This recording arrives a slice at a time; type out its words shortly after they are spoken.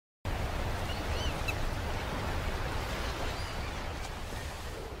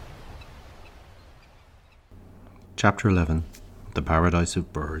Chapter 11. The Paradise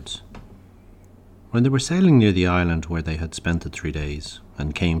of Birds. When they were sailing near the island where they had spent the 3 days,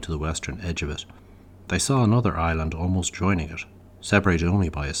 and came to the western edge of it, they saw another island almost joining it, separated only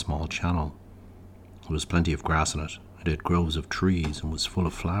by a small channel. There was plenty of grass in it, it had groves of trees, and was full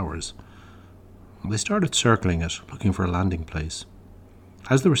of flowers. They started circling it, looking for a landing place.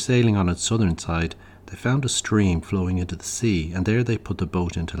 As they were sailing on its southern side, they found a stream flowing into the sea, and there they put the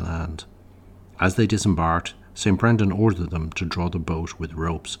boat into land. As they disembarked, Saint Brendan ordered them to draw the boat with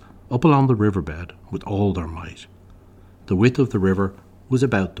ropes up along the riverbed with all their might. The width of the river was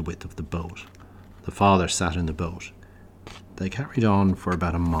about the width of the boat. The father sat in the boat. They carried on for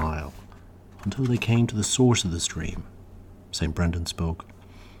about a mile, until they came to the source of the stream. Saint Brendan spoke.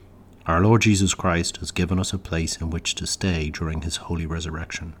 Our Lord Jesus Christ has given us a place in which to stay during his holy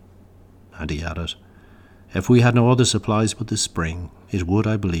resurrection. And he added, if we had no other supplies but this spring, it would,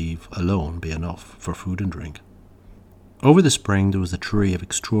 I believe, alone be enough for food and drink. Over the spring there was a tree of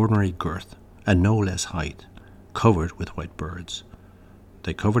extraordinary girth, and no less height, covered with white birds.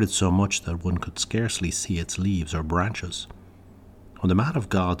 They covered it so much that one could scarcely see its leaves or branches. When the man of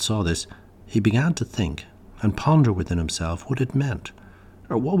God saw this, he began to think and ponder within himself what it meant,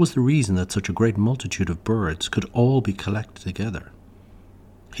 or what was the reason that such a great multitude of birds could all be collected together.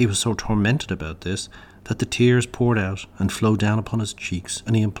 He was so tormented about this that the tears poured out and flowed down upon his cheeks,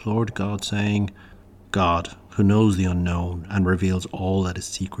 and he implored God, saying, God, who knows the unknown and reveals all that is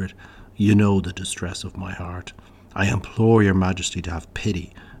secret, you know the distress of my heart. I implore your majesty to have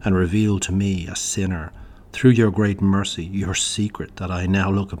pity and reveal to me, a sinner, through your great mercy, your secret that I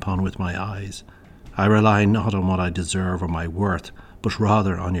now look upon with my eyes. I rely not on what I deserve or my worth, but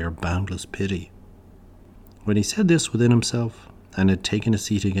rather on your boundless pity. When he said this within himself, and had taken a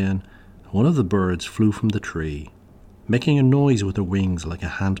seat again, one of the birds flew from the tree, making a noise with her wings like a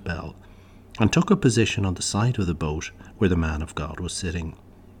handbell, and took a position on the side of the boat where the man of God was sitting.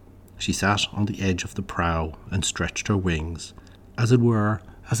 She sat on the edge of the prow and stretched her wings, as it were,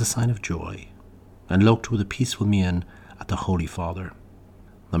 as a sign of joy, and looked with a peaceful mien at the Holy Father.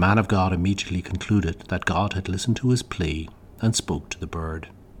 The man of God immediately concluded that God had listened to his plea and spoke to the bird.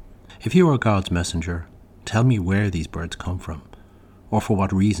 If you are God's messenger, tell me where these birds come from, or for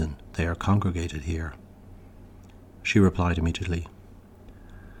what reason they are congregated here. She replied immediately,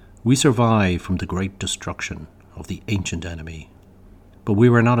 we survived from the great destruction of the ancient enemy, but we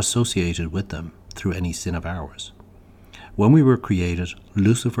were not associated with them through any sin of ours. When we were created,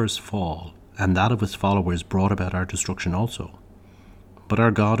 Lucifer's fall and that of his followers brought about our destruction also. But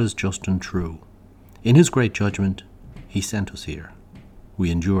our God is just and true. In his great judgment, he sent us here.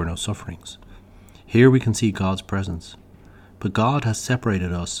 We endure no sufferings. Here we can see God's presence. But God has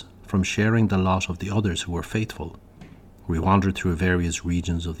separated us from sharing the lot of the others who were faithful. We wandered through various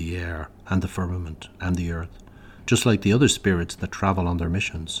regions of the air and the firmament and the earth, just like the other spirits that travel on their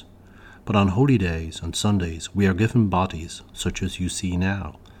missions. But on holy days and Sundays we are given bodies such as you see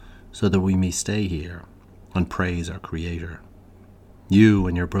now, so that we may stay here and praise our Creator. You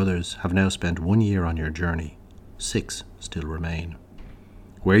and your brothers have now spent 1 year on your journey. 6 still remain.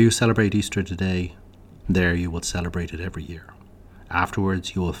 Where you celebrate Easter today, there you will celebrate it every year.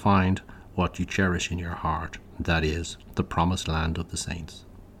 Afterwards you will find what you cherish in your heart, that is, the promised land of the saints.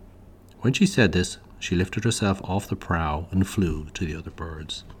 When she said this, she lifted herself off the prow and flew to the other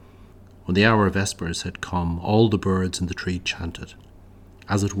birds. When the hour of vespers had come, all the birds in the tree chanted,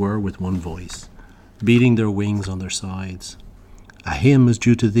 as it were with one voice, beating their wings on their sides. A hymn is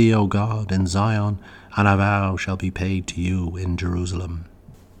due to thee, O God, in Zion, and a vow shall be paid to you in Jerusalem.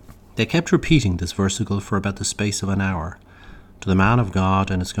 They kept repeating this versicle for about the space of an hour. To the man of God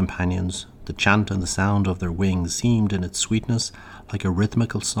and his companions, the chant and the sound of their wings seemed in its sweetness like a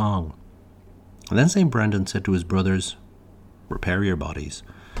rhythmical song. And then Saint Brendan said to his brothers, prepare your bodies,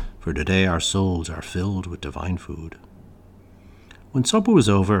 for today our souls are filled with divine food. When supper was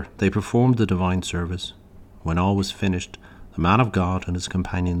over, they performed the divine service. When all was finished, the man of God and his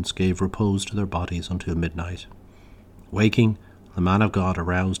companions gave repose to their bodies until midnight. Waking, the man of God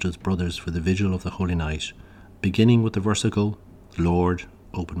aroused his brothers for the vigil of the holy night, beginning with the versicle, Lord,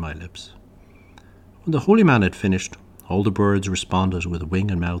 open my lips. When the holy man had finished, all the birds responded with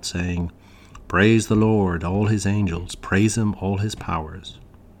wing and mouth, saying, praise the Lord, all his angels, praise him, all his powers.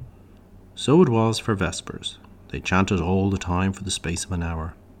 So it was for vespers. They chanted all the time for the space of an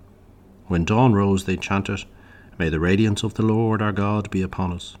hour. When dawn rose, they chanted, may the radiance of the Lord our God be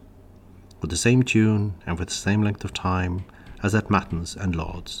upon us, with the same tune and with the same length of time as at matins and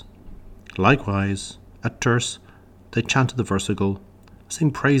lauds. Likewise, at terce, they chanted the versicle, sing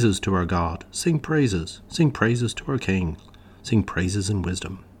praises to our God, sing praises to our King, sing praises in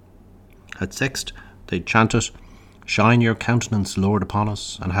wisdom. At sext, they chanted, Shine your countenance, Lord, upon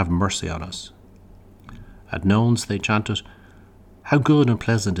us, and have mercy on us. At nones they chanted, How good and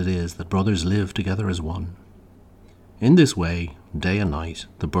pleasant it is that brothers live together as one. In this way, day and night,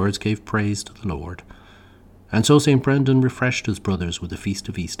 the birds gave praise to the Lord. And so Saint Brendan refreshed his brothers with the feast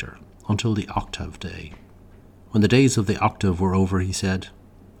of Easter, until the octave day. When the days of the octave were over, he said,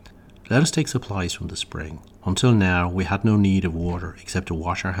 Let us take supplies from the spring. Until now we had no need of water except to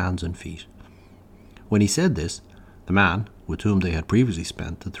wash our hands and feet. When he said this, the man, with whom they had previously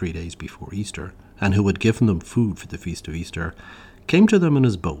spent the 3 days before Easter, and who had given them food for the feast of Easter, came to them in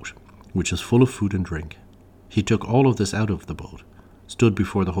his boat, which was full of food and drink. He took all of this out of the boat, stood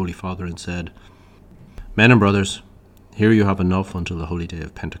before the Holy Father and said, Men and brothers, here you have enough until the holy day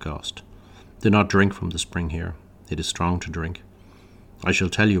of Pentecost. Do not drink from the spring here. It is strong to drink. I shall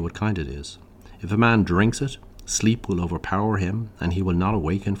tell you what kind it is. If a man drinks it, sleep will overpower him, and he will not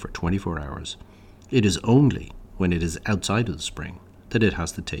awaken for 24 hours. It is only when it is outside of the spring that it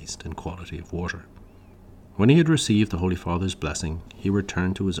has the taste and quality of water. When he had received the Holy Father's blessing, he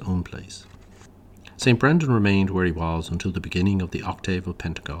returned to his own place. St. Brendan remained where he was until the beginning of the octave of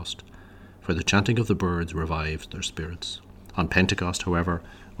Pentecost, for the chanting of the birds revived their spirits. On Pentecost, however,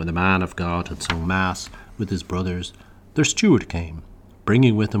 when the man of God had sung Mass with his brothers, their steward came,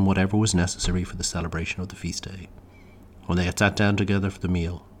 bringing with him whatever was necessary for the celebration of the feast day. When they had sat down together for the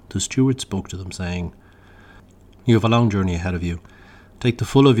meal, the steward spoke to them, saying, You have a long journey ahead of you. Take the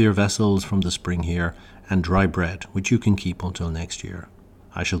full of your vessels from the spring here, and dry bread, which you can keep until next year.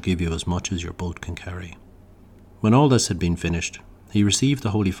 I shall give you as much as your boat can carry. When all this had been finished, he received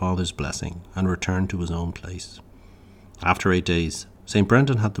the Holy Father's blessing and returned to his own place. After 8 days, St.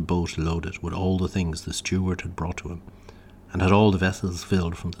 Brendan had the boat loaded with all the things the steward had brought to him, and had all the vessels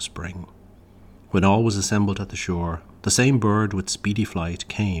filled from the spring. When all was assembled at the shore, the same bird with speedy flight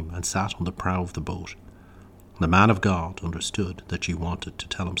came and sat on the prow of the boat. The man of God understood that she wanted to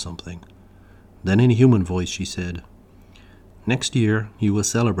tell him something. Then in a human voice she said, Next year you will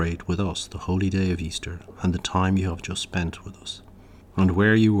celebrate with us the holy day of Easter and the time you have just spent with us. And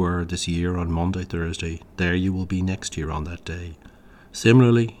where you were this year on Monday, Thursday, there you will be next year on that day.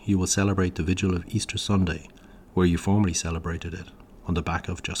 Similarly, you will celebrate the vigil of Easter Sunday, where you formerly celebrated it, on the back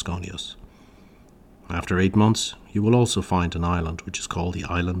of Jasconius. After 8 months, you will also find an island which is called the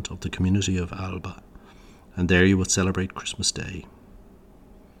island of the community of Alba, and there you will celebrate Christmas Day.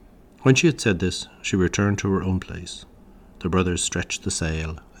 When she had said this, she returned to her own place. The brothers stretched the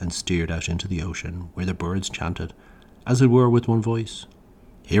sail and steered out into the ocean, where the birds chanted, as it were with one voice,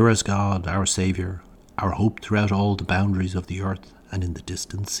 Here is God, our Saviour, our hope throughout all the boundaries of the earth and in the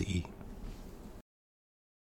distant sea.